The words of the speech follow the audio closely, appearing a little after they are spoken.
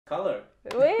Color.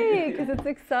 Wait, because it's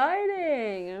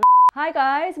exciting. Hi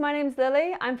guys, my name's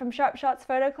Lily. I'm from Sharp Shots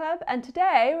Photo Club, and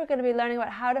today we're going to be learning about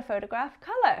how to photograph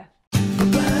color.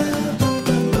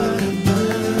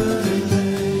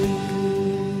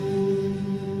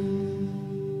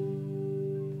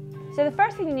 So the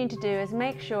first thing you need to do is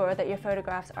make sure that your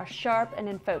photographs are sharp and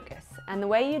in focus. And the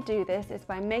way you do this is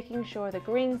by making sure the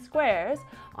green squares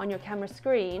on your camera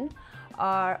screen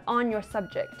are on your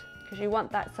subject, because you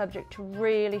want that subject to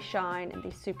really shine and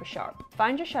be super sharp.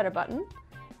 Find your shutter button,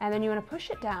 and then you want to push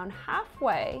it down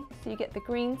halfway so you get the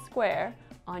green square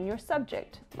on your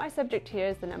subject. My subject here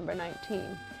is the number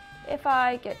 19. If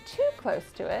I get too close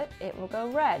to it, it will go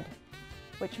red,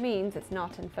 which means it's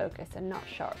not in focus and not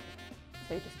sharp.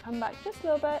 So you just come back just a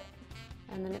little bit,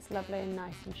 and then it's lovely and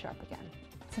nice and sharp again.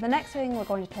 So the next thing we're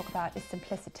going to talk about is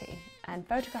simplicity, and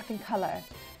photographing color.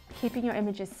 Keeping your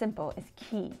images simple is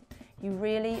key. You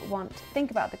really want to think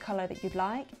about the color that you'd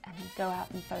like and then go out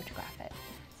and photograph it.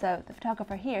 So the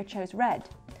photographer here chose red.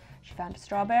 She found a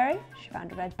strawberry, she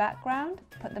found a red background,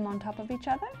 put them on top of each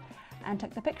other and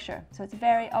took the picture. So it's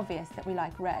very obvious that we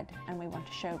like red and we want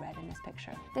to show red in this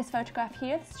picture. This photograph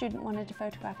here, the student wanted to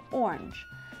photograph orange.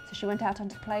 So she went out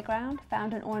onto the playground,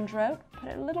 found an orange rope, put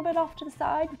it a little bit off to the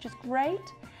side, which is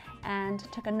great, and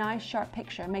took a nice sharp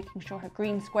picture, making sure her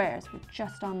green squares were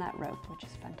just on that rope, which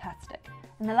is fantastic.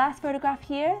 In the last photograph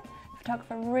here, the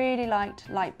photographer really liked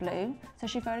light blue, so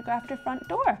she photographed her front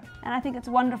door. And I think it's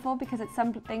wonderful because it's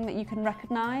something that you can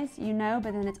recognize, you know,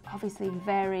 but then it's obviously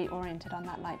very oriented on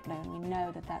that light blue, and we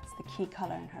know that that's the key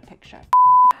color in her picture.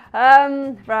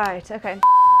 Right, okay.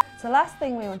 So the last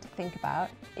thing we want to think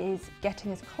about is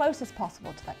getting as close as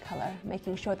possible to that colour,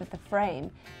 making sure that the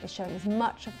frame is showing as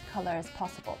much of the colour as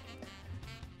possible.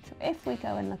 So if we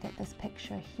go and look at this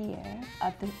picture here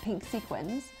of the pink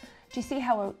sequins, do you see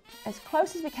how we're as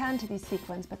close as we can to these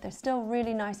sequins, but they're still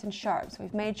really nice and sharp, so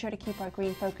we've made sure to keep our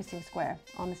green focusing square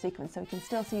on the sequins so we can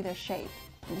still see their shape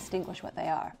and distinguish what they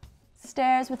are.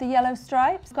 Stairs with the yellow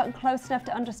stripes, gotten close enough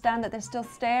to understand that they're still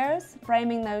stairs,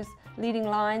 framing those leading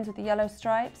lines with the yellow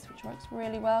stripes, which works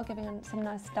really well, giving them some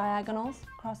nice diagonals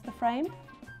across the frame.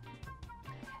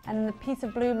 And then the piece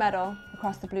of blue metal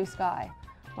across the blue sky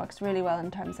works really well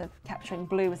in terms of capturing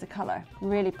blue as a colour,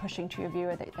 really pushing to your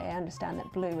viewer that they understand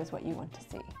that blue is what you want to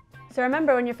see. So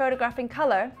remember, when you're photographing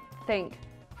colour, think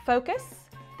focus,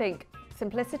 think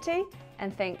simplicity,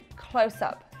 and think close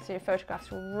up, so your photographs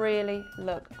will really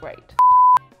look great.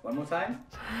 One more time.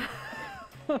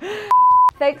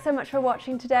 Thanks so much for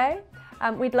watching today.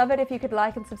 We'd love it if you could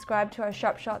like and subscribe to our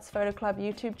Sharp Shots Photo Club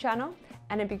YouTube channel,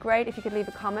 and it'd be great if you could leave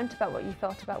a comment about what you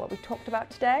thought about what we talked about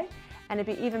today, and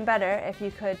it'd be even better if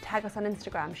you could tag us on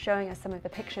Instagram showing us some of the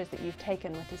pictures that you've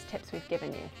taken with these tips we've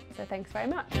given you. So thanks very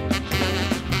much.